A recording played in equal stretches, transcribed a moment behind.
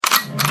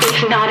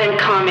It's not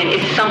uncommon.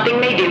 It's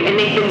something they do, and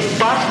they've been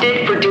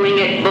busted for doing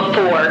it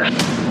before.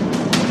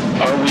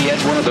 Are we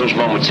at one of those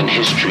moments in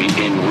history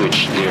in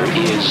which there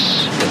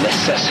is the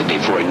necessity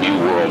for a new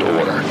world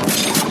order?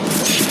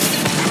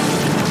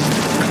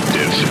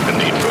 There's a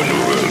need for a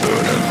new world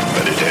order,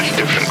 but it has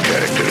different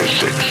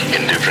characteristics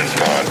in different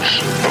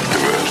parts of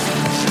the world.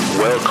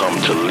 Welcome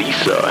to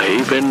Lisa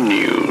Haven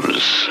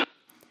News.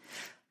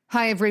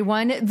 Hi,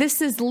 everyone.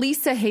 This is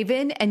Lisa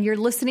Haven, and you're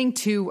listening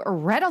to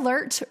Red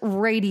Alert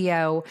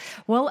Radio.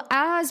 Well,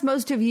 as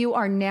most of you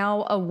are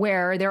now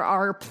aware, there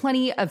are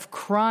plenty of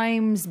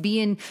crimes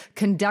being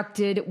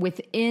conducted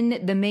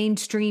within the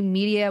mainstream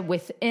media,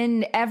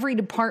 within every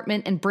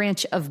department and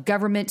branch of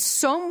government.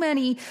 So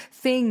many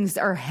things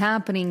are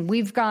happening.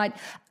 We've got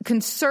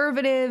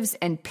conservatives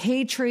and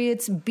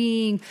patriots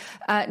being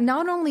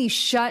not only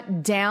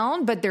shut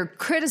down, but they're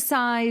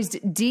criticized,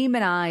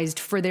 demonized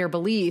for their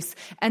beliefs,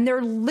 and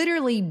they're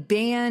literally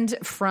banned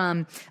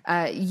from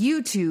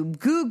YouTube,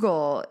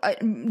 Google,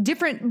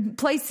 different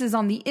places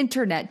on the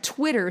internet,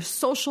 Twitter,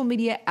 social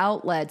media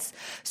outlets.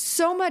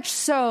 So much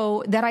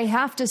so that I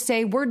have to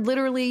say we're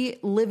literally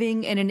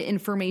living in an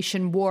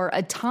information war,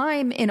 a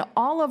time in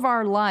all of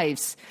our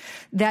lives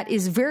that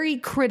is very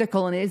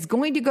critical and is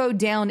going to go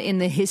down in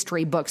the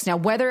history books. Now,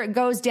 whether it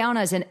goes down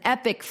as an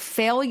epic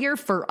failure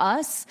for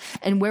us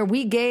and where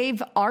we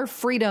gave our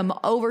freedom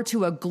over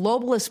to a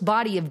globalist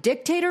body of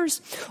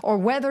dictators, or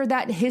whether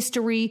that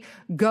history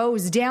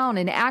goes down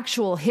in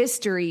actual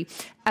history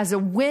as a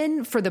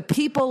win for the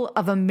people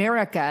of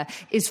America,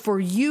 is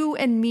for you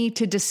and me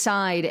to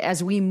decide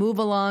as we move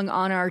along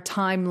on our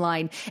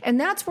timeline. And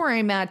that's where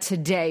I'm at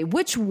today.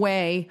 Which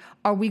way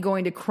are we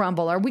going to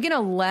crumble? Are we going to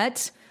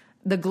let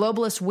the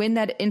globalists win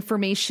that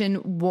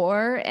information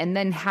war and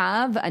then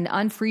have an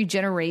unfree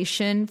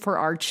generation for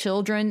our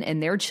children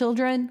and their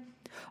children?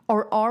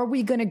 Or are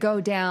we going to go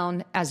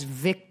down as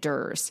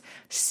victors,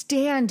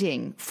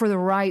 standing for the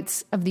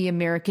rights of the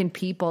American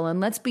people? And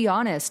let's be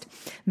honest,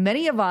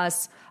 many of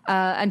us,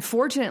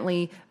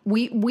 unfortunately,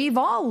 we've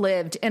all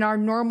lived in our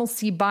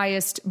normalcy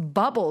biased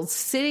bubbles,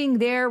 sitting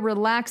there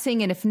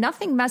relaxing. And if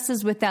nothing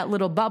messes with that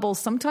little bubble,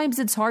 sometimes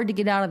it's hard to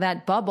get out of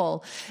that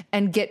bubble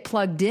and get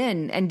plugged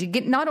in, and to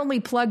get not only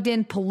plugged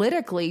in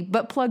politically,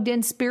 but plugged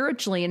in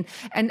spiritually.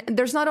 And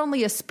there's not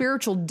only a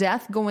spiritual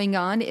death going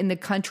on in the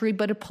country,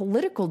 but a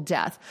political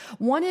death,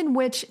 one in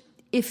which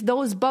if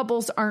those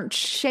bubbles aren't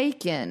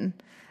shaken,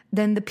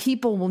 then the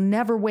people will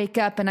never wake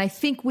up. And I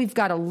think we've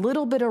got a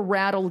little bit of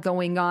rattle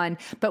going on,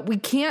 but we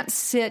can't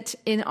sit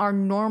in our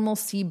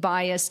normalcy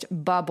biased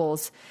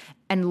bubbles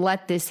and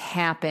let this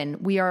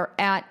happen. We are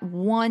at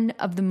one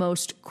of the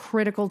most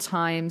critical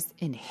times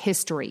in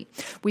history.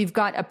 We've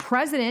got a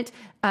president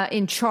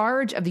in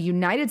charge of the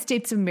United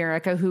States of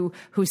America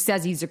who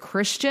says he's a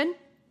Christian.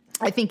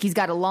 I think he's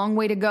got a long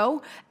way to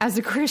go as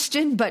a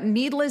Christian, but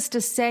needless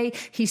to say,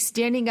 he's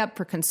standing up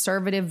for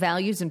conservative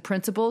values and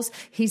principles.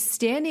 He's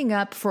standing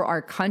up for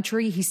our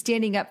country. He's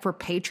standing up for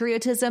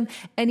patriotism,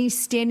 and he's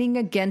standing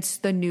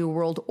against the New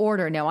World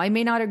Order. Now, I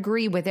may not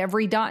agree with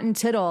every dot and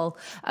tittle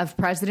of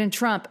President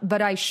Trump,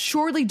 but I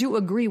surely do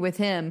agree with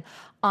him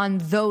on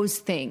those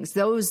things,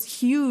 those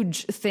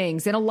huge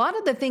things. And a lot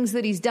of the things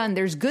that he's done,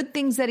 there's good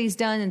things that he's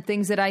done and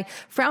things that I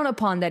frown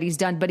upon that he's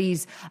done, but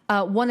he's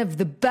one of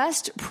the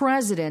best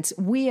presidents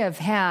we have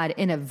had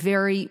in a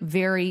very,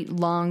 very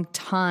long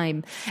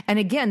time. And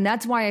again,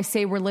 that's why I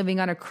say we're living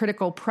on a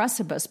critical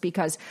precipice,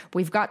 because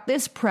we've got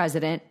this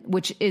president,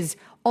 which is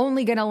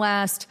only going to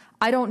last,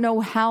 I don't know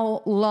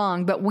how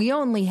long, but we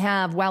only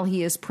have, while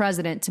he is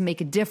president, to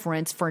make a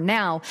difference for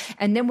now.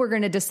 And then we're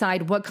going to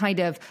decide what kind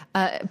of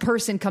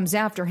person comes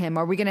after him.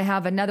 Are we going to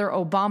have another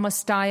Obama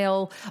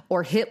style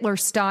or Hitler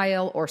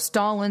style or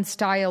Stalin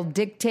style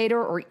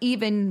dictator, or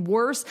even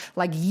worse,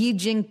 like Xi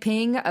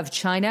Jinping of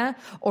China?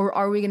 Or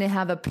are we going to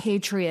have a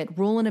patriot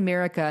ruling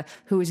America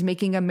who is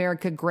making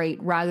America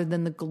great rather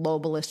than the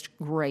globalist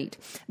great?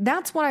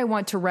 That's what I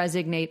want to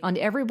resonate on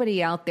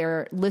everybody out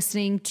there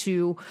listening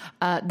to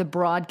the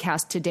broadcast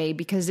today,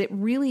 because it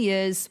really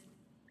is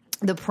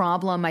the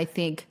problem, I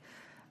think,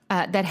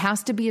 that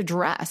has to be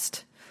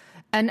addressed.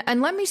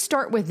 And let me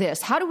start with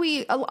this. How do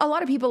we, a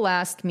lot of people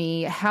ask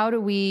me, how do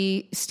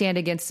we stand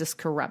against this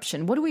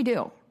corruption? What do we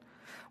do?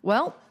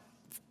 Well,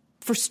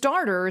 for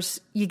starters,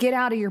 you get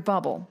out of your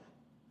bubble.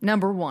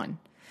 Number one.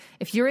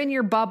 If you're in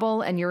your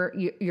bubble and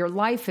your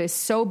life is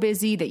so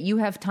busy that you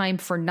have time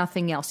for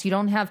nothing else, you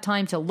don't have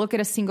time to look at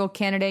a single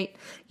candidate,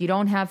 you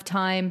don't have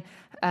time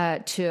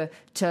to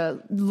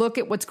look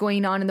at what's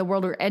going on in the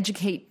world or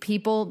educate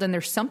people, then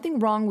there's something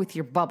wrong with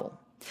your bubble.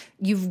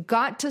 You've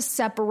got to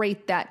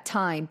separate that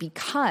time,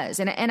 because,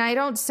 and I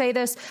don't say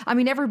this, I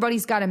mean,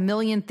 everybody's got a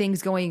million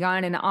things going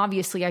on, and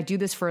obviously I do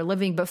this for a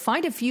living, but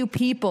find a few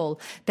people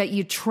that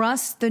you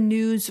trust the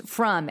news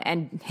from,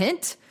 and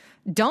hint,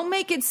 Don't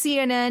make it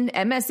CNN,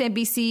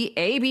 MSNBC,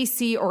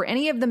 ABC, or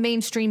any of the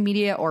mainstream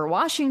media, or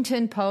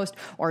Washington Post,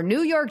 or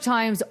New York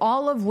Times,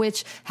 all of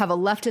which have a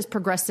leftist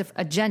progressive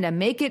agenda.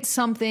 Make it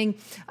something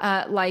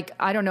like,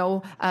 I don't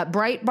know,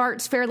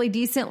 Breitbart's fairly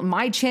decent,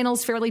 my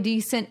channel's fairly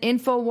decent,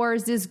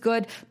 InfoWars is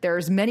good.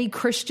 There's many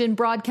Christian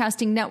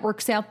broadcasting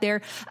networks out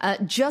there.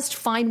 Just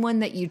find one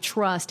that you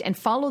trust and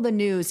follow the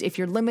news if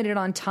you're limited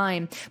on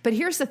time. But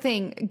here's the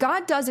thing,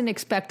 God doesn't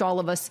expect all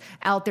of us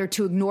out there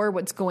to ignore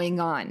what's going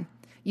on.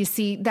 You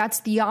see, that's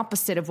the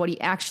opposite of what he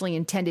actually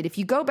intended. If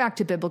you go back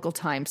to biblical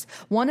times,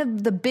 one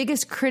of the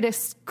biggest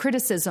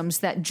criticisms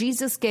that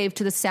Jesus gave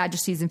to the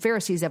Sadducees and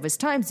Pharisees of his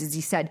times is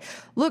he said,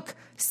 look,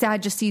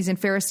 Sadducees and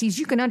Pharisees,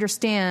 you can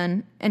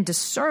understand and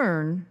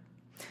discern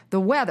the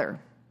weather,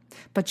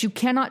 but you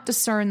cannot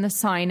discern the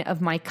sign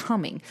of my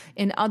coming.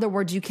 In other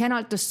words, you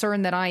cannot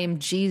discern that I am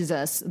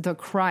Jesus, the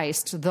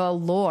Christ, the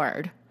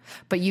Lord,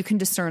 but you can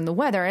discern the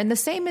weather. And the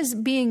same is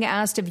being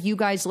asked of you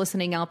guys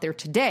listening out there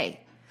today.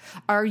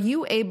 Are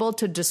you able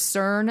to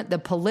discern the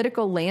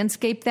political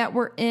landscape that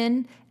we're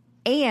in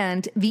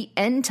and the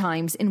end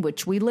times in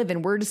which we live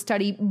in? We're to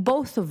study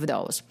both of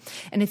those.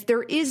 And if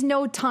there is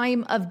no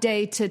time of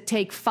day to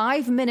take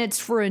 5 minutes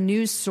for a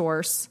news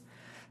source,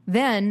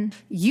 then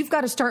you've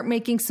got to start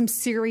making some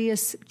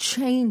serious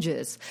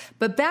changes.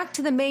 But back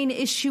to the main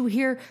issue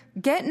here,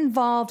 get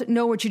involved,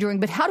 know what you're doing.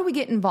 But how do we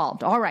get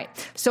involved? All right.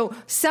 So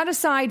set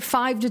aside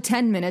 5 to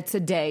 10 minutes a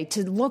day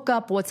to look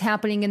up what's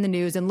happening in the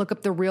news and look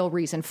up the real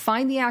reason.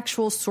 Find the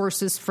actual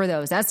sources for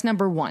those. That's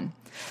number one.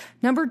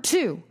 Number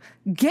two,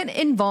 get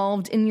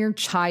involved in your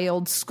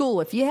child's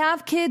school. If you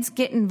have kids,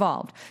 get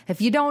involved.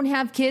 If you don't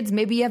have kids,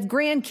 maybe you have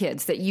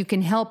grandkids that you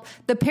can help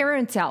the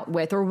parents out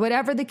with, or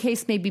whatever the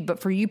case may be. But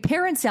for you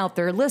parents out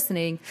there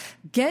listening,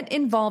 get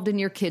involved in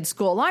your kid's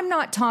school. I'm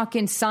not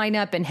talking sign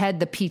up and head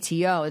the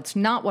PTO. It's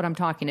not what I'm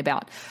talking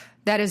about.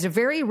 That is a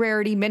very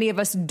rarity many of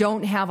us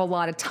don't have a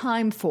lot of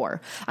time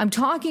for. I'm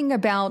talking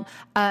about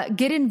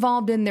get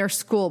involved in their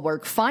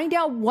schoolwork. Find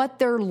out what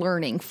they're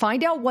learning.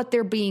 Find out what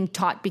they're being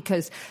taught.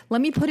 Because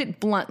let me put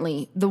it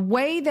bluntly, the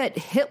way that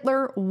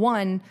Hitler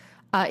won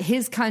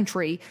his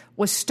country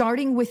was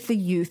starting with the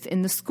youth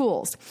in the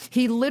schools.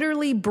 He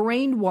literally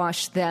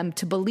brainwashed them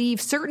to believe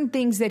certain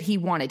things that he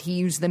wanted. He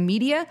used the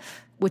media,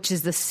 which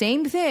is the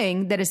same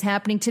thing that is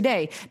happening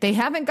today. They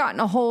haven't gotten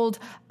a hold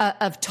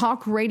of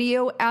talk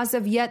radio as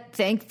of yet.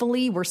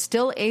 Thankfully, we're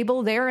still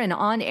able there and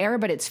on air,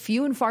 but it's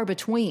few and far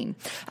between.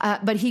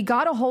 But he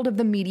got a hold of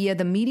the media.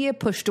 The media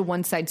pushed a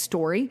one-side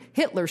story,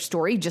 Hitler's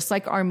story, just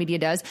like our media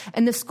does,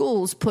 and the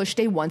schools pushed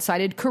a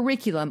one-sided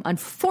curriculum.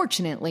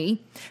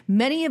 Unfortunately,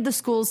 many of the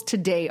schools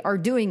today are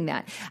doing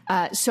that.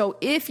 So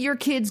if your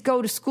kids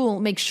go to school,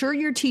 make sure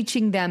you're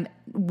teaching them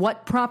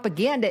what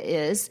propaganda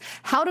is,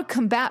 how to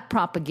combat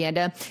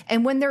propaganda.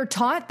 And when they're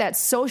taught that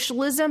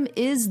socialism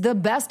is the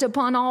best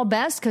upon all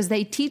best, because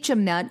they teach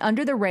them that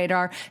under the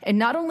radar, and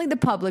not only the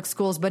public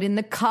schools, but in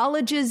the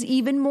colleges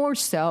even more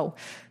so.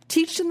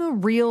 Teach them the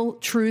real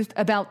truth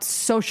about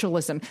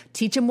socialism.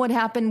 Teach them what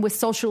happened with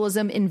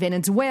socialism in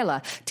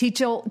Venezuela. Teach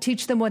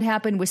them what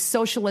happened with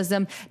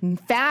socialism,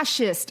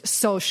 fascist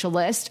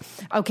socialist.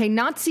 Okay,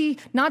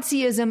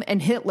 Nazism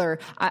and Hitler.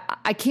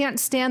 I can't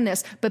stand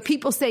this, but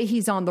people say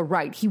he's on the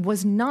right. He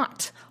was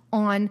not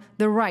on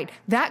the right.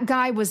 That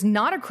guy was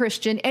not a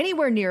Christian,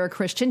 anywhere near a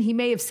Christian. He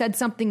may have said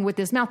something with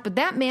his mouth, but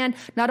that man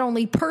not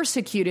only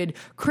persecuted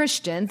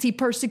Christians, he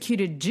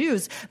persecuted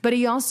Jews, but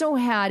he also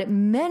had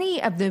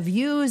many of the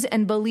views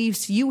and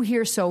beliefs you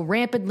hear so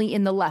rampantly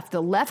in the left.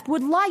 The left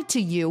would lie to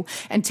you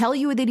and tell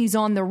you that he's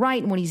on the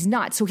right when he's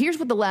not. So here's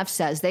what the left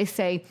says. They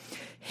say,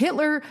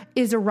 Hitler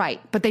is a right,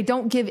 but they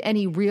don't give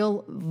any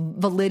real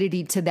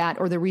validity to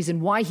that or the reason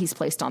why he's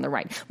placed on the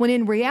right. When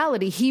in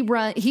reality, he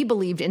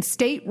believed in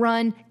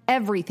state-run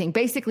everything.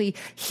 Basically,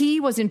 he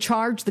was in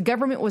charge. The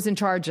government was in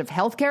charge of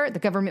healthcare. The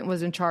government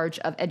was in charge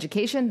of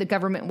education. The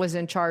government was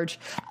in charge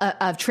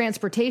of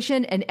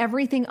transportation and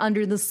everything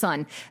under the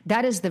sun.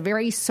 That is the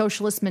very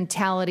socialist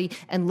mentality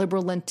and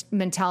liberal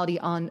mentality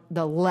on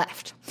the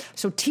left.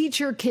 So teach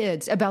your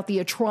kids about the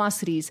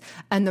atrocities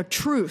and the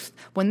truth.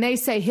 When they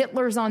say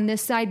Hitler's on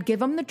this side, give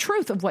them the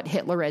truth of what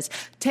Hitler is.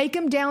 Take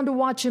them down to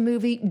watch a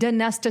movie,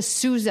 Danesta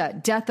Souza,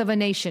 Death of a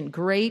Nation.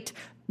 Great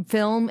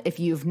film. If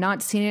you've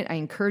not seen it, I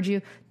encourage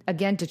you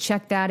again to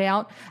check that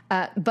out.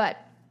 But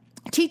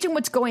teach them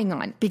what's going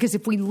on, because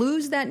if we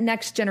lose that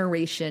next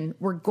generation,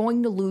 we're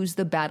going to lose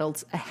the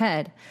battles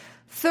ahead.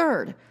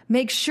 Third,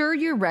 make sure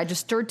you're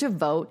registered to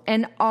vote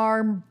and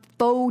are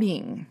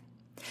voting.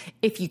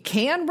 If you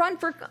can run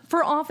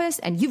for office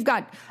and you've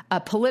got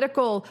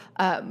political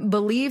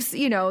beliefs,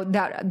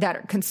 that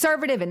are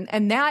conservative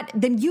and that,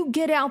 then you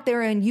get out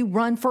there and you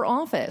run for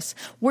office.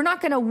 We're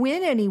not going to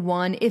win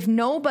anyone if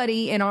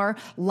nobody in our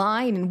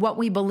line and what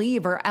we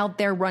believe are out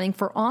there running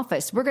for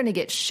office. We're going to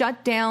get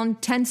shut down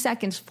 10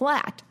 seconds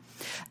flat.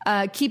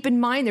 Keep in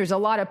mind, there's a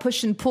lot of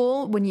push and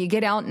pull when you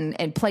get out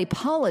and play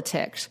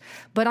politics.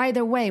 But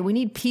either way, we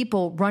need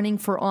people running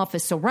for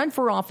office. So run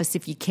for office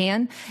if you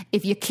can.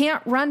 If you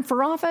can't run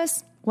for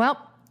office, well,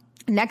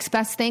 next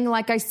best thing,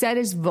 like I said,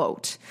 is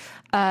vote.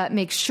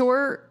 Make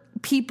sure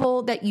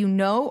people that you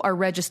know are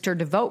registered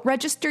to vote.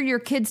 Register your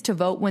kids to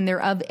vote when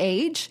they're of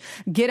age.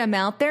 Get them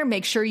out there.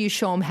 Make sure you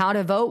show them how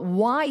to vote,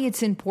 why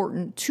it's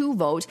important to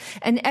vote,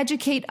 and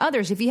educate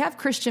others. If you have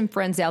Christian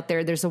friends out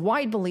there, there's a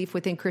wide belief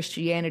within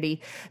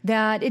Christianity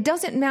that it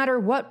doesn't matter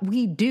what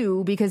we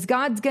do because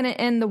God's going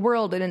to end the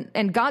world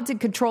and God's in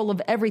control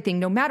of everything,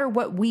 no matter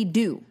what we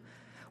do.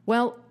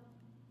 Well,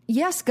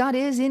 yes, God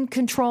is in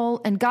control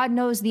and God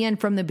knows the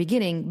end from the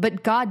beginning,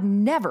 but God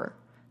never,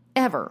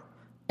 ever,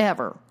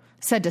 ever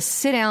said to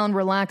sit down,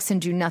 relax,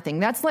 and do nothing.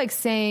 That's like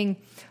saying,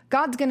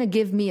 God's going to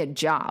give me a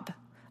job.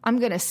 I'm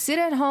going to sit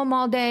at home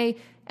all day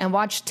and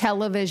watch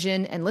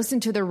television and listen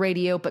to the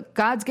radio, but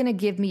God's going to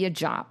give me a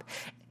job.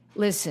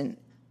 Listen,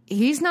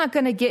 He's not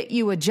going to get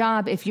you a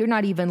job if you're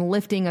not even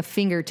lifting a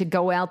finger to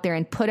go out there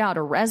and put out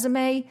a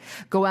resume,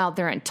 go out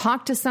there and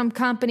talk to some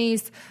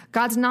companies.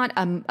 God's not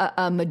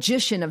a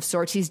magician of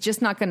sorts. He's just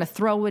not going to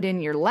throw it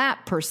in your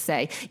lap per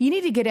se. You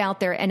need to get out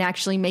there and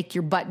actually make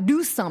your butt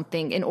do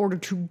something in order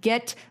to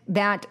get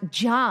that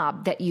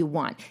job that you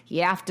want.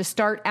 You have to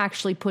start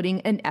actually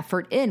putting an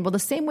effort in. Well, the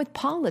same with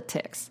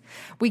politics.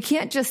 We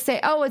can't just say,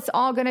 oh, it's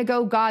all going to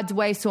go God's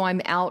way, so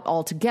I'm out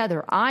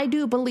altogether. I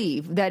do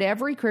believe that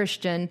every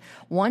Christian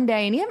one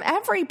day, and even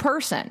every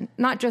person,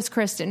 not just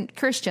Christians,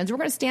 we're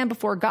going to stand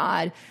before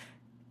God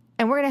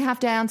and we're going to have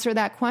to answer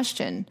that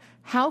question.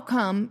 How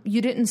come you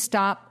didn't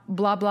stop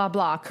blah, blah,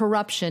 blah,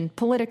 corruption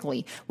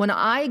politically? When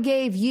I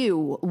gave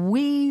you,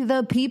 we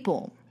the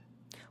people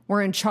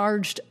were in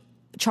charge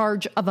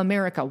of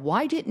America,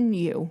 why didn't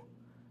you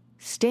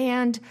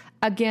stand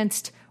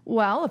against,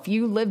 well, if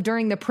you lived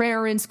during the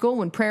prayer in school,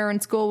 when prayer in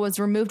school was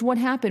removed, what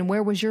happened?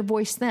 Where was your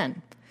voice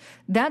then?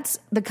 That's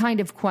the kind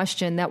of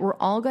question that we're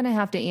all going to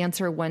have to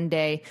answer one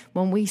day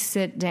when we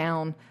sit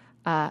down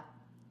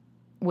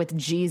with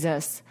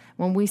Jesus,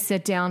 when we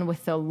sit down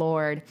with the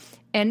Lord.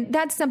 And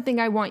that's something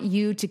I want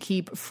you to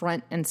keep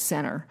front and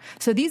center.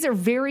 So these are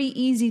very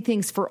easy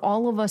things for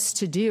all of us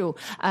to do.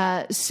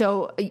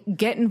 So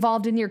get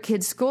involved in your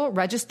kids' school,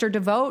 register to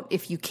vote.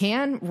 If you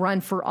can,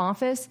 run for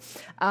office.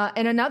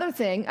 And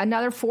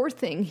another fourth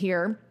thing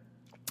here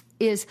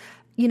is,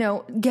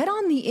 get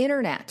on the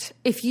internet.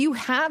 If you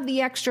have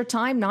the extra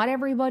time, not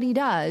everybody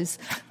does,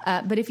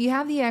 but if you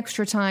have the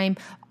extra time,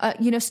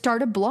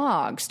 start a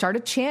blog, start a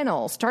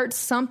channel, start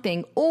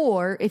something.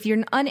 Or if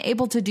you're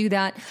unable to do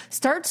that,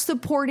 start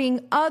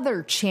supporting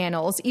other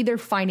channels, either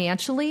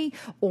financially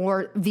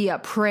or via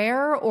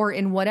prayer or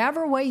in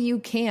whatever way you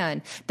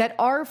can, that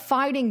are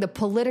fighting the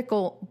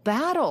political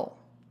battle.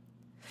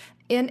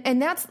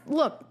 And that's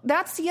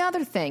the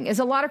other thing is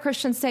a lot of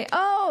Christians say,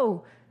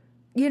 oh,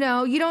 you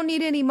don't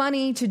need any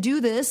money to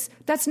do this.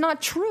 That's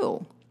not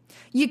true.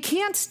 You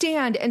can't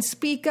stand and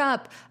speak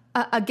up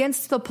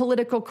against the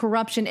political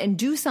corruption and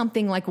do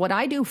something like what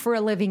I do for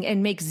a living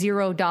and make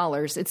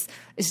 $0.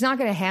 It's not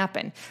going to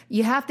happen.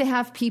 You have to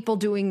have people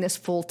doing this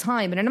full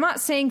time. And I'm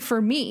not saying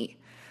for me,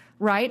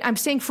 right? I'm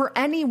saying for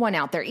anyone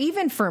out there,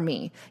 even for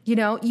me,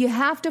 you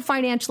have to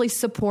financially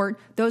support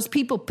those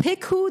people.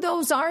 Pick who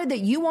those are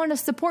that you want to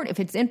support. If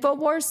it's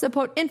InfoWars,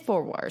 support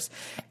InfoWars.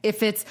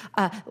 If it's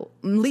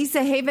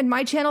Lisa Haven,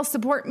 my channel,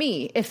 support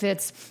me. If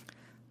it's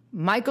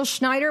Michael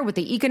Schneider with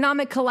the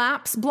Economic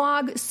Collapse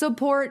blog,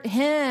 support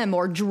him,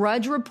 or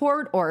Drudge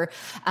Report, or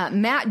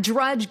Matt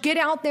Drudge. Get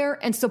out there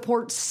and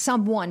support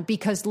someone,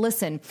 because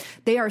listen,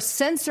 they are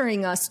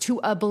censoring us to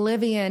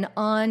oblivion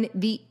on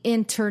the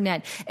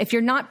internet. If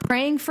you're not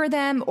praying for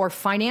them or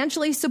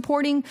financially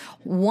supporting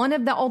one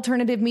of the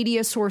alternative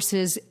media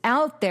sources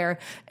out there,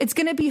 it's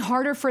going to be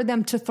harder for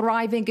them to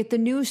thrive and get the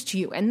news to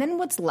you. And then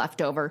what's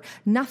left over?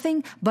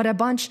 Nothing but a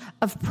bunch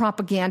of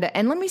propaganda.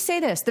 And let me say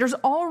this, there's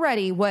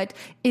already what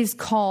is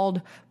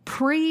called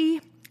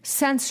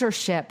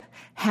pre-censorship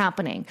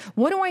happening.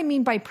 What do I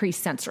mean by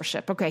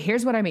pre-censorship? Okay,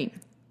 here's what I mean.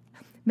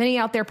 Many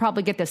out there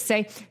probably get this.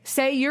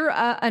 Say you're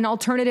an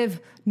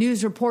alternative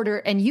news reporter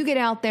and you get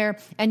out there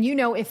and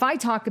if I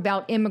talk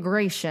about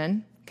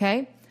immigration,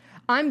 okay,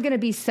 I'm going to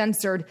be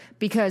censored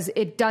because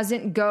it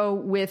doesn't go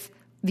with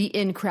the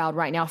in crowd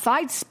right now. If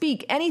I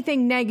speak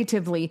anything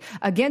negatively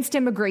against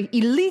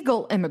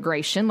illegal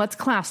immigration, let's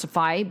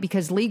classify,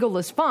 because legal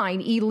is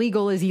fine,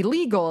 illegal is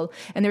illegal,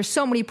 and there's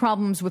so many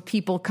problems with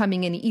people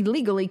coming in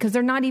illegally because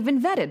they're not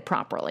even vetted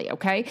properly,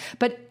 okay?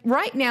 But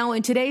right now,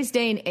 in today's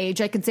day and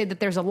age, I can say that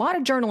there's a lot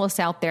of journalists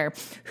out there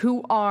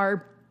who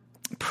are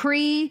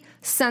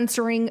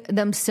pre-censoring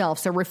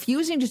themselves. They're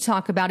refusing to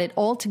talk about it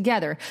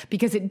altogether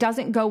because it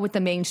doesn't go with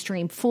the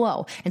mainstream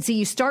flow. And so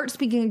you start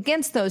speaking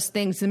against those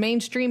things, the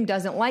mainstream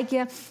doesn't like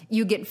you,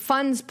 you get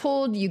funds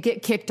pulled, you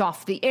get kicked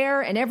off the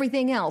air and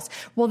everything else.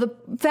 Well, the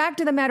fact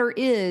of the matter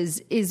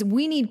is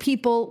we need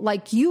people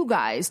like you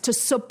guys to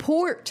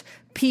support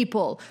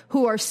people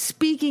who are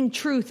speaking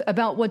truth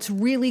about what's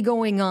really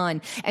going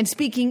on and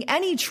speaking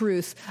any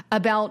truth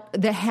about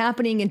the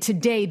happening in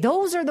today.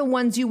 Those are the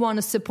ones you want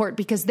to support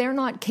because they're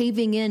not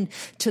caving in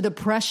to the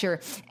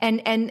pressure.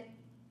 And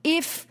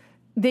if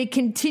They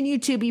continue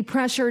to be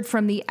pressured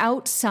from the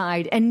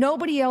outside and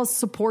nobody else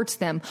supports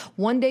them.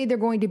 One day they're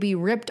going to be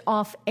ripped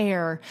off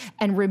air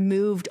and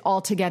removed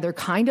altogether,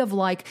 kind of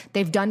like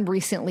they've done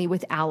recently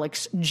with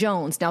Alex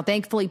Jones. Now,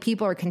 thankfully,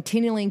 people are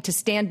continuing to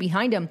stand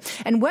behind him.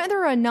 And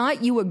whether or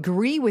not you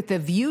agree with the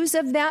views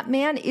of that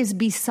man is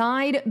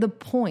beside the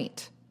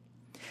point.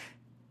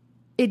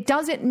 It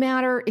doesn't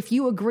matter if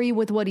you agree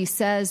with what he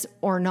says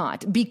or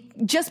not.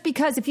 Just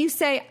because if you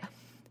say,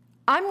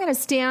 I'm going to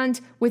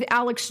stand with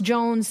Alex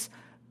Jones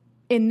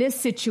in this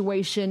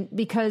situation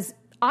because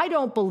I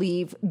don't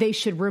believe they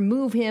should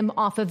remove him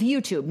off of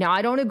YouTube. Now,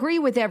 I don't agree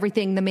with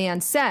everything the man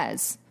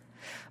says,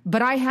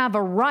 but I have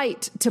a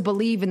right to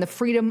believe in the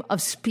freedom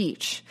of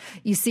speech.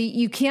 You see,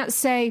 you can't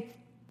say,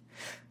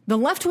 the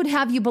left would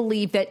have you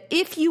believe that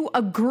if you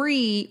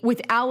agree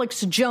with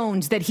Alex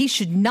Jones that he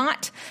should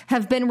not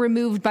have been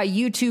removed by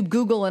YouTube,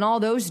 Google, and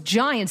all those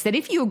giants, that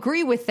if you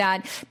agree with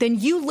that, then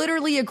you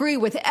literally agree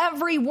with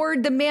every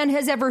word the man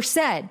has ever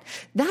said.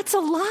 That's a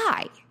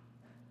lie.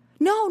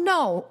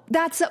 No,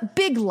 that's a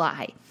big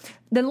lie.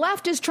 The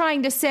left is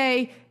trying to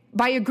say,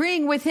 by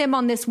agreeing with him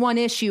on this one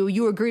issue,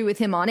 you agree with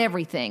him on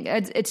everything.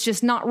 It's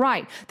just not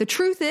right. The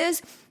truth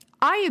is,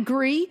 I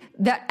agree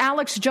that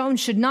Alex Jones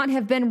should not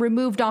have been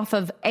removed off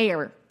of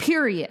air,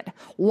 period.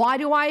 Why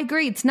do I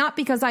agree? It's not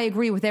because I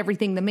agree with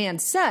everything the man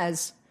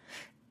says.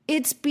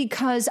 It's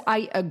because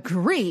I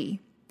agree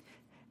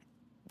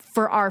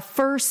for our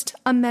First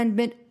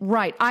Amendment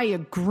right. I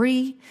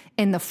agree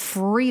in the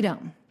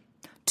freedom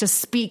to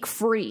speak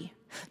free,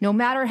 no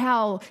matter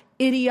how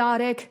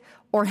idiotic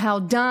or how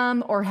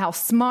dumb or how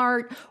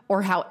smart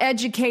or how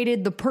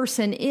educated the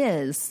person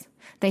is.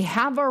 They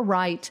have a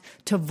right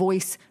to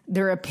voice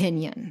their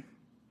opinion.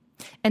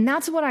 And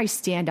that's what I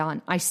stand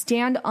on. I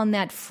stand on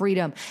that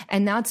freedom.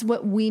 And that's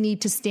what we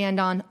need to stand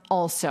on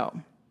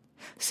also.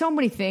 So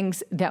many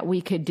things that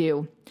we could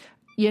do.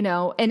 You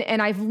know,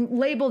 and I've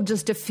labeled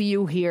just a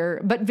few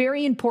here, but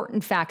very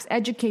important facts.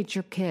 Educate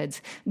your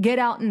kids, get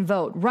out and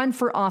vote, run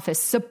for office,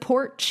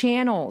 support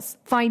channels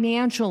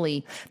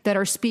financially that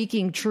are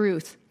speaking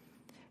truth,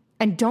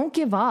 and don't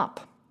give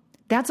up.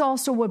 That's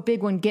also a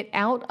big one. Get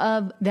out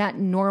of that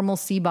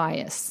normalcy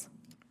bias.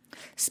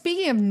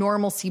 Speaking of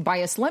normalcy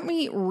bias, let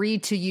me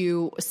read to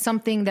you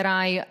something that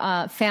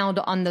I found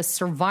on the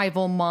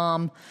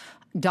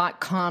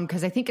survivalmom.com,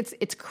 because I think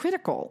it's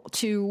critical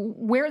to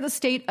where the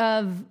state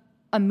of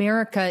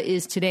America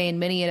is today, and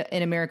many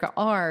in America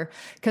are,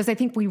 because I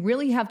think we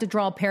really have to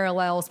draw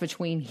parallels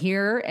between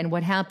here and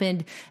what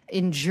happened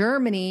in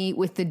Germany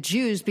with the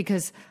Jews,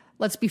 because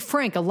let's be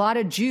frank, a lot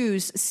of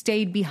Jews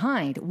stayed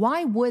behind.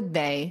 Why would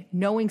they,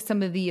 knowing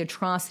some of the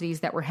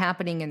atrocities that were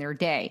happening in their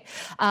day?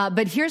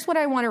 But here's what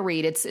I want to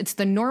read. It's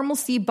the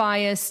normalcy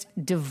bias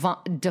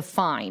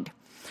defined.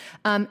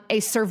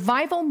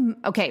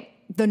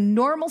 The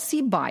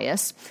normalcy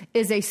bias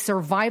is a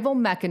survival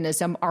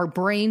mechanism our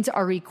brains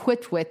are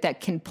equipped with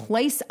that can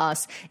place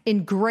us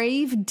in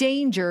grave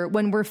danger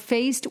when we're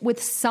faced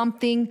with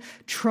something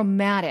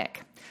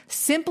traumatic.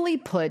 Simply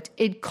put,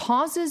 it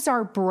causes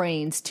our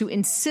brains to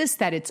insist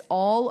that it's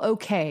all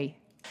okay.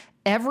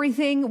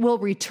 Everything will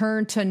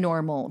return to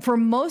normal. For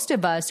most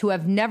of us who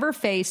have never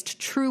faced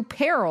true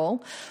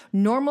peril,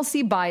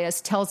 normalcy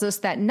bias tells us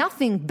that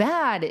nothing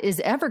bad is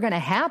ever going to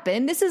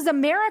happen. This is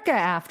America,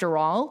 after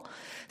all.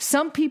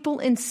 Some people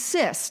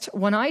insist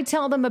when I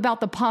tell them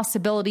about the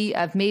possibility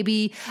of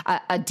maybe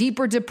a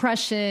deeper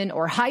depression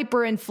or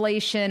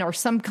hyperinflation or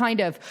some kind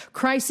of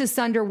crisis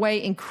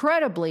underway,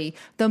 incredibly,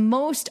 the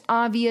most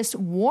obvious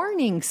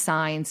warning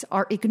signs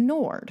are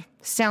ignored.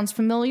 Sounds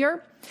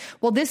familiar?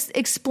 Well, this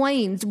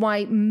explains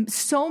why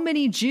so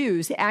many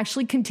Jews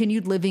actually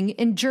continued living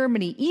in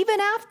Germany, even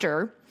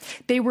after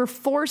they were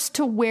forced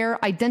to wear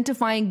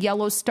identifying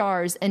yellow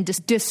stars and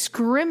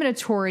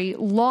discriminatory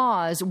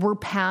laws were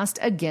passed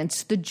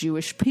against the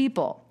Jewish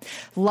people.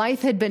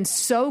 Life had been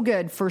so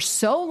good for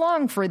so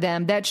long for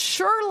them that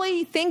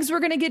surely things were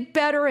going to get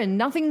better and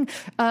nothing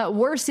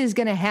worse is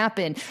going to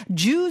happen.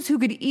 Jews who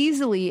could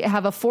easily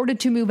have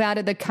afforded to move out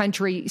of the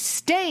country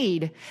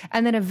stayed,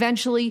 and then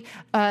eventually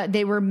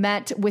they were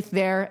met with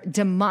their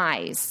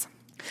demise.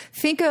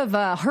 Think of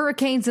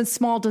hurricanes and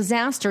small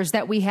disasters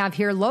that we have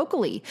here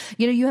locally.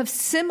 You know, you have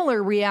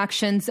similar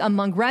reactions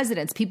among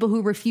residents, people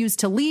who refuse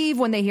to leave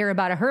when they hear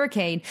about a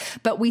hurricane,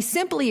 but we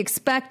simply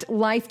expect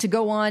life to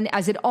go on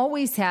as it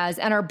always has,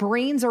 and our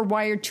brains are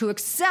wired to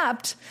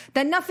accept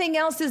that nothing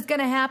else is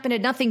going to happen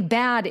and nothing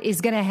bad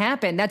is going to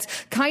happen. That's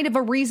kind of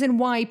a reason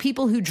why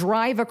people who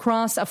drive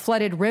across a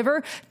flooded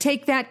river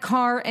take that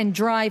car and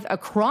drive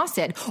across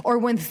it, or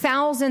when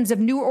thousands of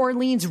New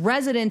Orleans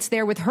residents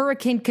there with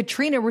Hurricane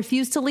Katrina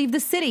refused to leave the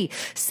city.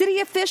 City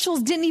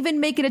officials didn't even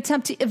make an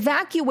attempt to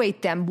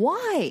evacuate them.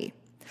 Why?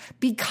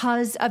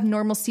 Because of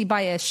normalcy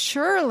bias.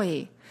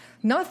 Surely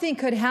nothing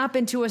could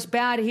happen to us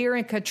bad here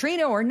in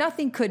Katrina, or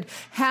nothing could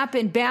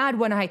happen bad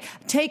when I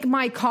take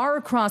my car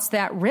across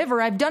that river.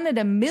 I've done it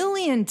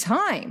 1,000,000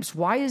 times.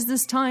 Why is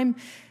this time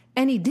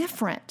any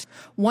different.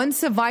 One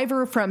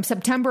survivor from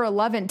September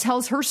 11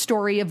 tells her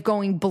story of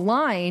going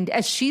blind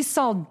as she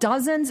saw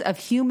dozens of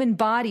human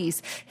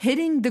bodies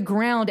hitting the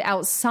ground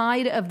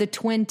outside of the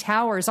Twin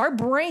Towers. Our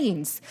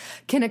brains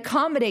can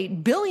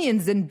accommodate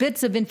billions in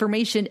bits of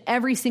information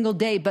every single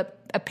day, but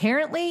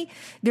apparently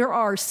there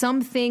are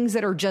some things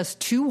that are just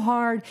too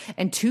hard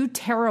and too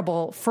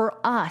terrible for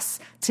us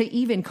to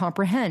even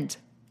comprehend.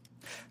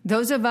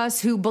 Those of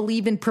us who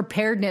believe in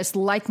preparedness,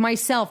 like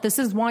myself, this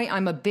is why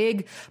I'm a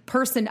big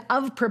person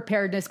of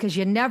preparedness, because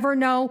you never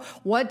know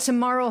what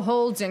tomorrow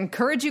holds. I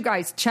encourage you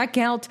guys, check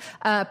out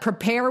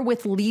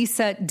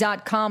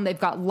preparewithlisa.com. They've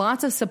got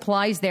lots of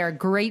supplies there,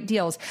 great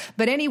deals.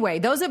 But anyway,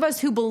 those of us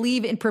who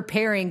believe in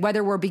preparing,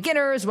 whether we're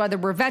beginners, whether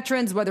we're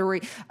veterans, whether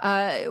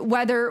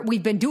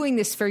we've been doing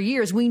this for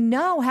years, we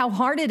know how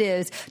hard it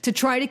is to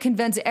try to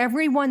convince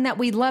everyone that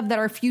we love that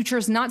our future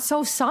is not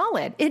so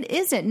solid. It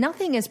isn't.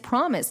 Nothing is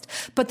promised.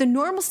 But the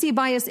normalcy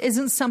bias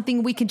isn't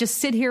something we can just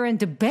sit here and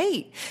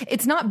debate.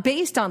 It's not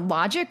based on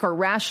logic or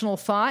rational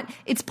thought.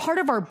 It's part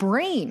of our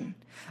brain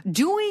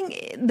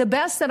doing the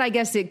best that I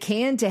guess it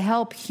can to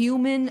help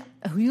human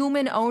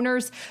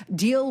owners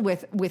deal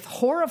with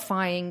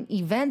horrifying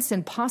events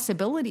and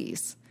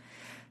possibilities.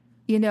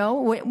 You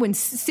know, when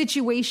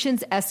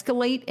situations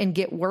escalate and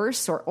get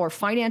worse, or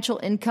financial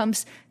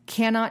incomes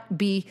cannot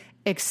be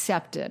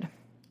accepted.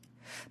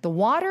 The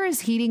water is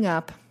heating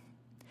up,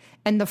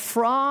 and the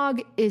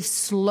frog is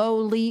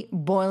slowly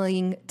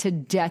boiling to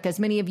death. As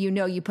many of you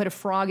know, you put a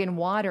frog in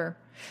water,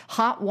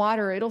 hot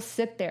water, it'll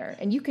sit there.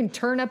 And you can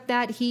turn up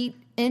that heat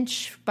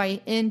inch by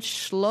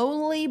inch,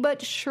 slowly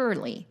but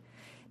surely.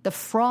 The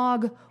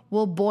frog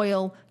will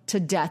boil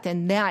to death.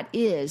 And that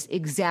is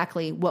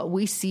exactly what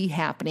we see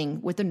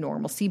happening with the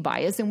normalcy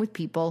bias and with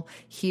people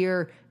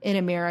here in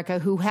America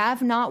who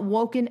have not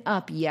woken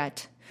up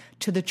yet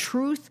to the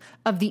truth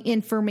of the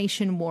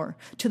information war,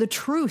 to the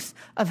truth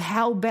of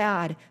how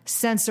bad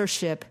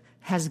censorship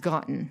has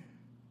gotten.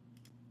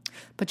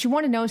 But you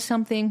want to know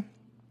something?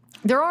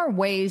 There are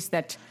ways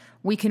that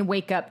we can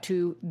wake up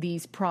to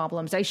these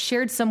problems. I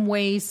shared some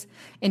ways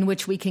in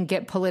which we can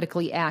get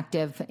politically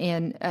active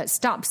and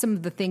stop some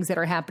of the things that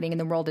are happening in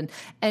the world.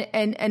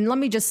 And let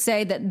me just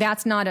say that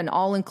that's not an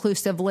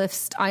all-inclusive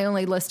list. I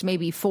only list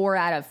maybe 4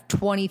 out of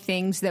 20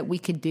 things that we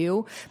could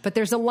do, but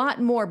there's a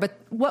lot more. But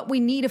what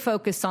we need to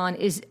focus on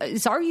is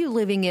are you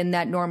living in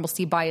that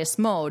normalcy bias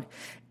mode?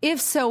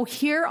 If so,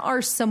 here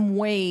are some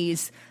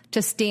ways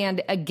to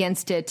stand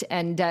against it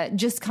and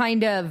just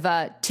kind of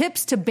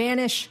tips to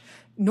banish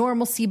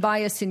normalcy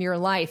bias in your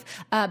life.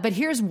 But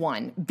here's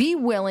one. Be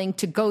willing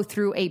to go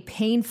through a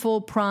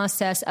painful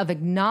process of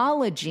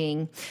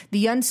acknowledging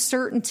the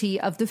uncertainty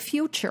of the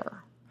future.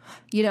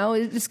 You know,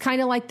 it's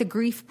kind of like the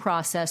grief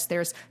process.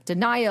 There's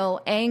denial,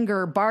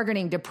 anger,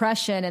 bargaining,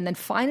 depression, and then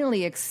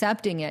finally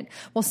accepting it.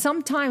 Well,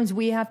 sometimes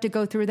we have to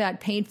go through that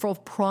painful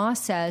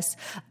process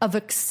of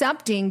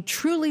accepting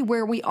truly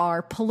where we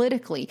are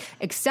politically.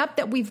 Accept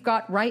that we've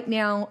got right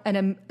now,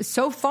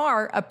 so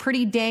far, a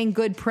pretty dang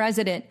good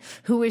president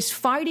who is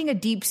fighting a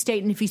deep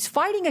state. And if he's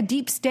fighting a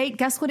deep state,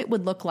 guess what it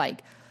would look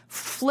like?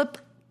 Flip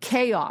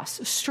chaos,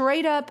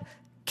 straight up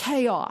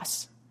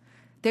chaos.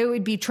 They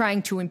would be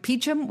trying to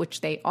impeach him,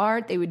 which they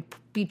are. They would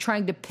be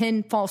trying to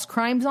pin false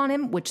crimes on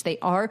him, which they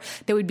are.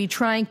 They would be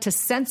trying to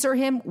censor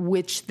him,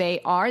 which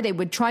they are. They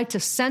would try to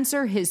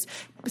censor his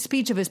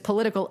speech of his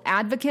political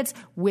advocates,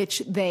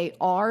 which they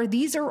are.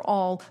 These are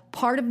all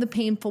part of the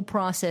painful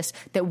process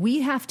that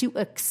we have to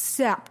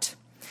accept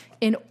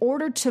in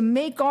order to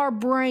make our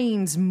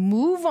brains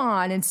move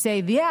on and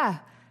say, yeah,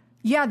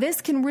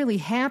 this can really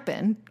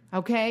happen,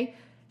 okay?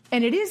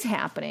 And it is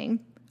happening.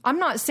 I'm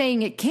not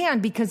saying it can,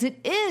 because it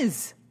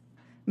is.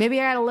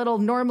 Maybe I had a little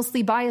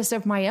normalcy bias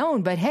of my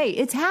own, but hey,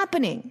 it's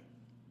happening.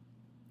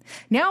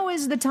 Now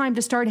is the time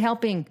to start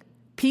helping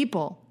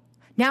people.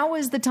 Now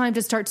is the time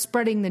to start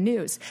spreading the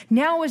news.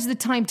 Now is the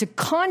time to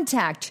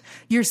contact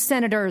your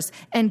senators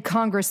and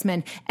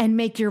congressmen and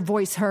make your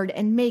voice heard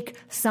and make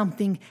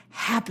something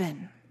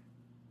happen.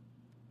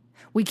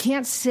 We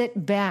can't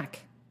sit back.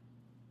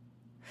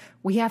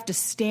 We have to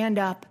stand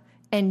up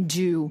and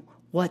do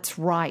what's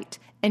right.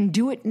 And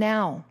do it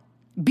now.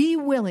 Be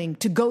willing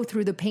to go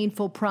through the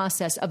painful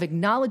process of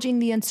acknowledging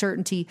the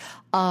uncertainty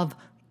of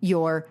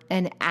your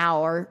and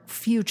our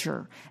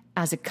future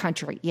as a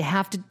country. You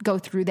have to go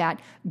through that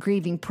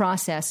grieving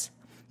process.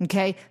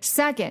 Okay?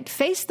 Second,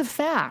 face the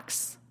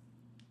facts.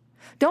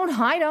 Don't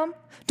hide them.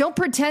 Don't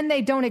pretend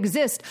they don't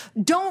exist.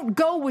 Don't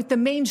go with the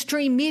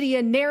mainstream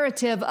media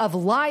narrative of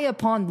lie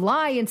upon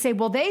lie and say,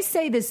 well, they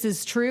say this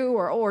is true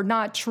or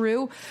not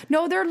true.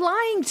 No, they're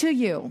lying to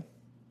you.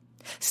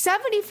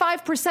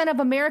 75%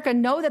 of America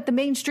know that the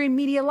mainstream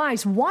media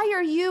lies. Why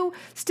are you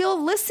still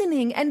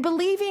listening and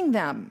believing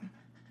them?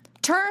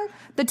 Turn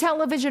the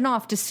television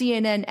off to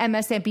CNN,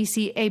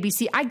 MSNBC,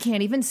 ABC. I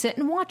can't even sit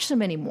and watch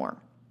them anymore.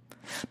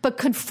 But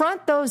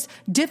confront those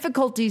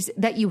difficulties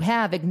that you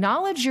have.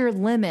 Acknowledge your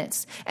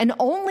limits. And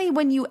only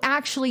when you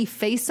actually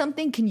face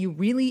something can you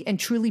really and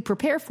truly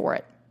prepare for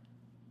it.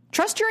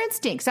 Trust your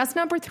instincts. That's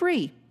number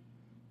 3.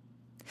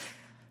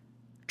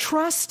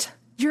 Trust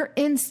your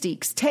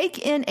instincts.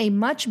 Take in a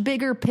much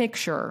bigger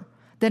picture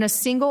than a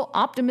single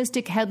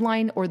optimistic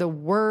headline or the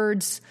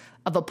words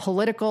of a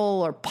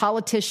political or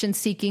politician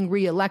seeking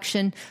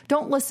re-election.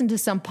 Don't listen to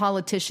some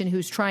politician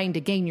who's trying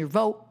to gain your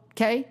vote,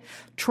 okay?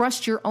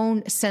 Trust your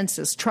own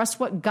senses. Trust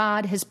what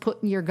God has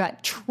put in your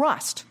gut.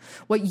 Trust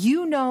what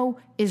you know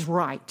is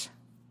right.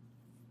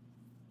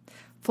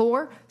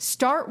 4,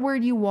 start where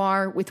you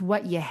are with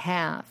what you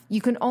have.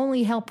 You can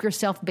only help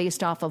yourself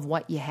based off of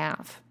what you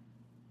have,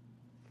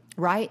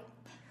 right?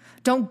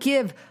 Don't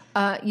give,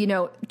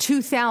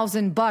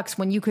 $2,000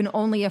 when you can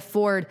only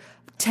afford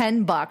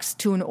 $10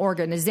 to an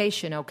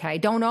organization, okay?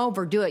 Don't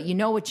overdo it. You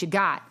know what you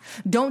got.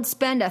 Don't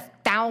spend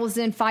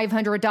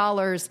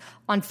 $1,500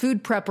 on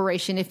food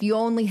preparation if you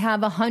only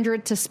have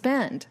 $100 to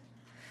spend.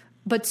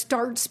 But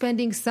start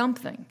spending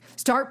something.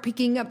 Start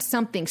picking up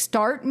something.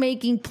 Start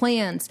making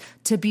plans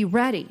to be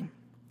ready.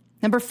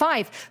 Number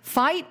 5,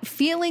 fight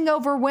feeling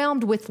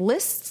overwhelmed with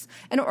lists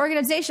and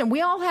organization. We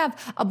all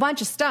have a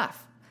bunch of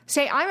stuff.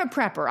 Say, I'm a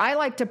prepper. I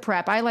like to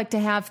prep. I like to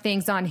have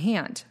things on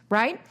hand,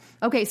 right?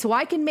 Okay, so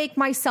I can make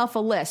myself a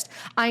list.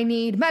 I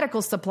need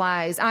medical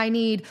supplies. I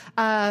need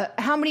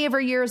how many ever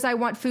years I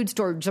want food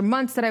storage, or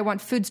months that I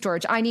want food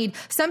storage. I need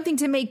something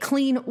to make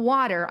clean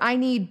water. I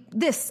need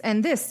this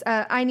and this.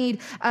 I need,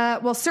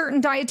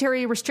 certain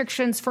dietary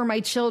restrictions for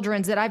my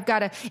children that I've got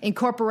to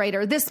incorporate,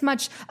 or this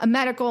much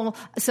medical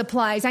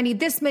supplies. I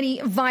need this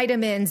many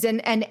vitamins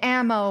and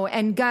ammo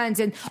and guns,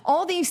 and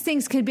all these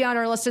things can be on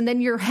our list, and then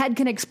your head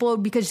can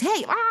explode because,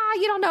 hey,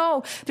 you don't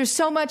know. There's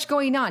so much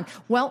going on.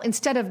 Well,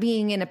 instead of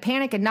being in a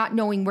panic and not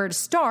knowing where to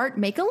start,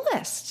 make a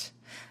list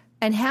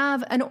and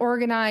have an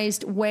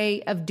organized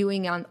way of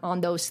doing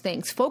on those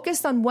things.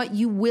 Focus on what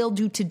you will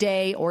do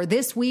today or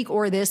this week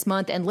or this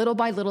month, and little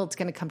by little, it's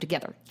going to come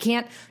together. You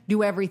can't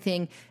do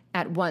everything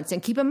at once.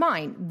 And keep in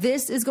mind,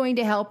 this is going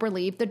to help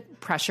relieve the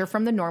pressure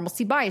from the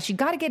normalcy bias. You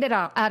got to get it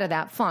out of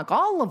that funk.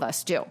 All of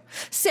us do.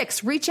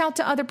 6, reach out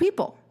to other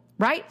people.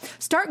 Right?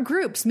 Start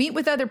groups, meet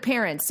with other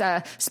parents,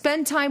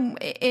 spend time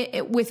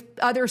with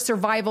other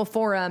survival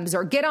forums,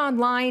 or get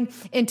online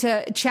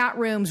into chat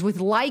rooms with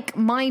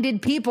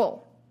like-minded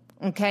people.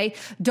 Okay.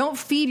 Don't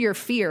feed your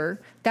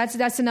fear.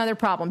 That's another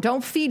problem.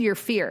 Don't feed your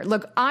fear.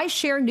 Look, I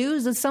share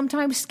news that's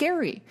sometimes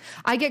scary.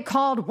 I get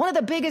called one of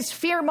the biggest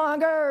fear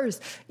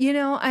mongers,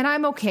 and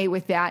I'm okay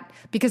with that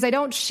because I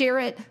don't share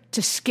it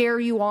to scare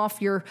you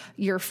off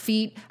your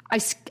feet.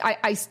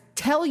 I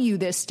tell you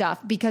this stuff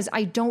because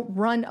I don't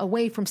run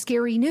away from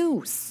scary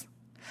news.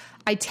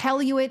 I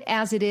tell you it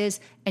as it is,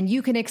 and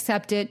you can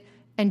accept it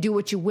and do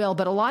what you will.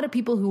 But a lot of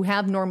people who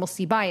have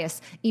normalcy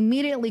bias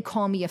immediately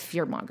call me a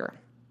fear monger.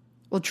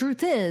 Well,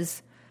 truth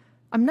is,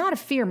 I'm not a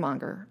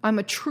fearmonger. I'm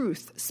a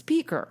truth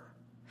speaker.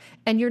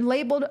 And you're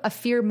labeled a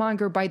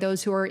fearmonger by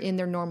those who are in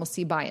their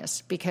normalcy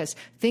bias because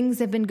things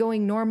have been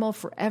going normal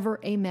forever.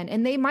 Amen.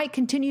 And they might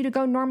continue to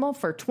go normal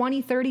for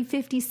 20, 30,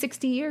 50,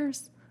 60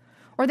 years,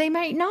 or they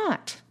might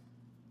not.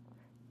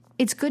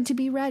 It's good to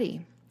be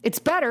ready. It's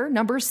better,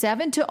 number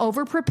 7, to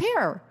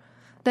over-prepare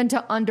than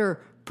to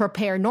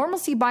under-prepare.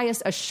 Normalcy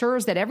bias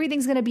assures that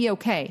everything's going to be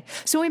okay.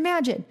 So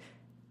imagine,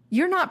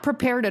 you're not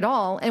prepared at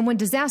all, and when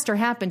disaster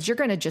happens, you're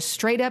going to just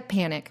straight up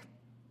panic.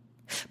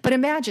 But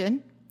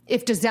imagine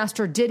if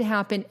disaster did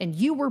happen and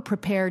you were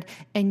prepared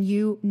and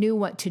you knew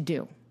what to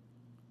do.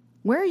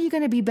 Where are you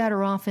going to be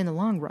better off in the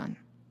long run?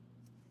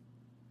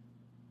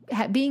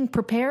 Being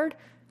prepared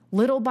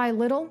little by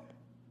little,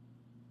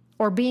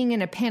 or being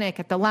in a panic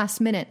at the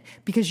last minute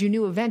because you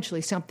knew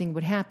eventually something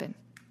would happen?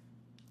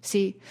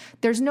 See,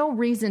 there's no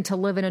reason to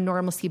live in a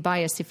normalcy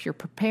bias if you're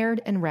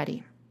prepared and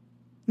ready.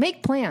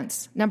 Make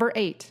plans. Number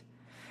 8,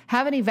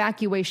 have an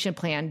evacuation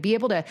plan. Be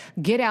able to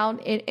get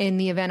out in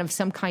the event of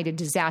some kind of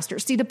disaster.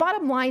 See, the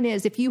bottom line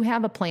is if you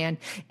have a plan,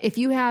 if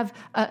you have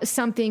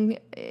something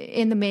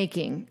in the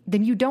making,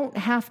 then you don't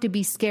have to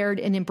be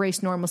scared and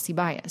embrace normalcy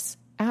bias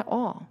at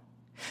all.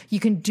 You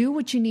can do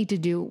what you need to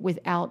do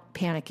without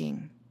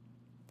panicking.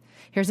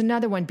 Here's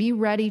another one. Be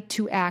ready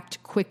to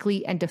act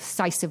quickly and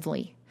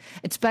decisively.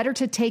 It's better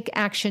to take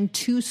action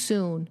too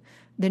soon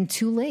than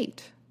too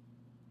late.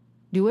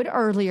 Do it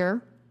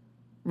earlier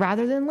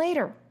rather than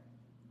later.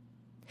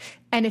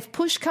 And if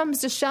push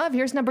comes to shove,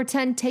 here's number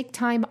 10, take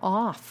time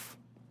off,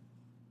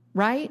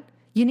 right?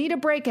 You need a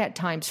break at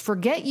times.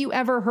 Forget you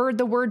ever heard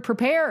the word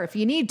prepare if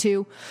you need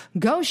to.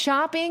 Go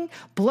shopping,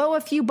 blow a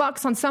few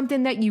bucks on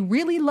something that you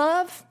really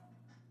love,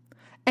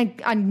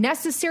 and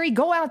unnecessary,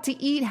 go out to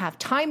eat, have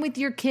time with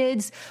your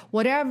kids,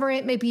 whatever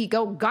it may be.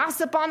 Go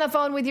gossip on the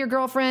phone with your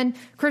girlfriend,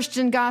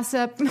 Christian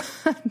gossip,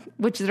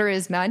 which there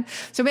is none.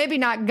 So maybe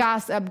not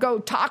gossip, go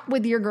talk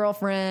with your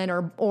girlfriend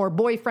or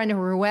boyfriend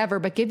or whoever,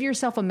 but give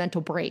yourself a mental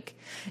break.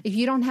 If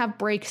you don't have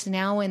breaks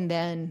now and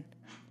then,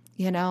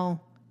 you're going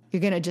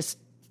to just,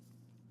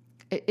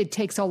 it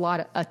takes a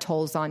lot of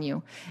tolls on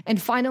you. And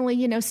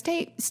finally,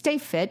 stay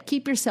fit,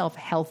 keep yourself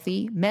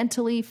healthy,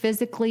 mentally,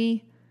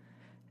 physically,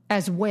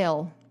 as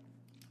well.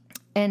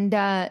 And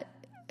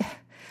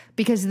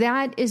because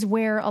that is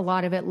where a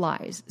lot of it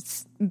lies.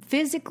 It's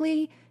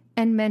physically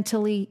and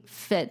mentally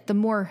fit. The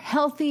more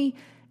healthy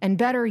and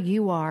better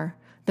you are,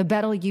 the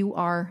better you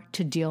are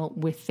to deal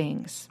with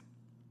things.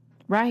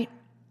 Right?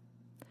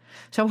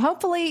 So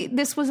hopefully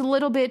this was a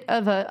little bit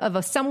of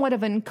a somewhat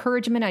of an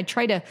encouragement. I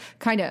try to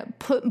kind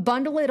of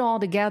bundle it all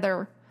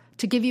together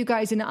to give you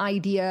guys an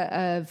idea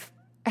of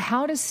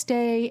how to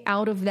stay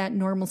out of that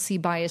normalcy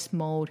bias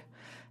mode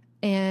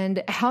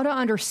and how to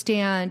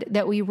understand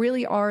that we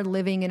really are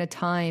living in a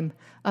time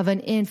of an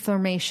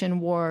information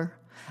war,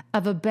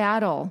 of a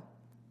battle.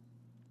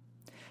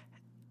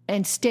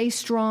 And stay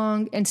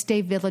strong and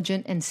stay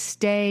vigilant and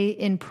stay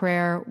in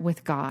prayer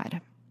with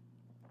God.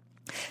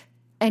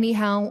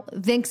 Anyhow,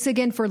 thanks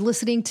again for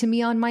listening to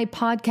me on my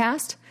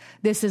podcast.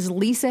 This is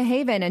Lisa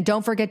Haven, and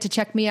don't forget to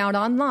check me out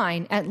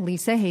online at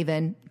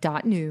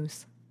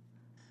lisahaven.news.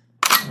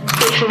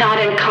 It's not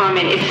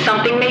uncommon. It's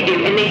something they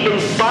do, and they've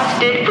been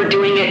busted for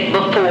doing it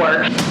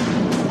before.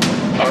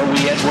 Are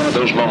we at one of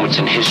those moments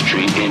in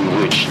history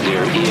in which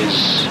there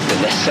is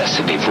the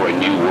necessity for a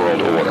new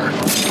world order?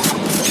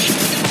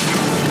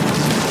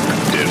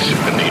 There's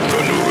a need for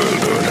a new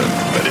world order,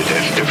 but it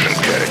has different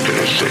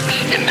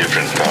characteristics in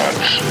different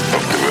parts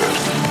of the world.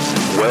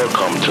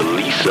 Welcome to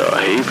Lisa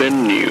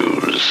Haven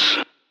News.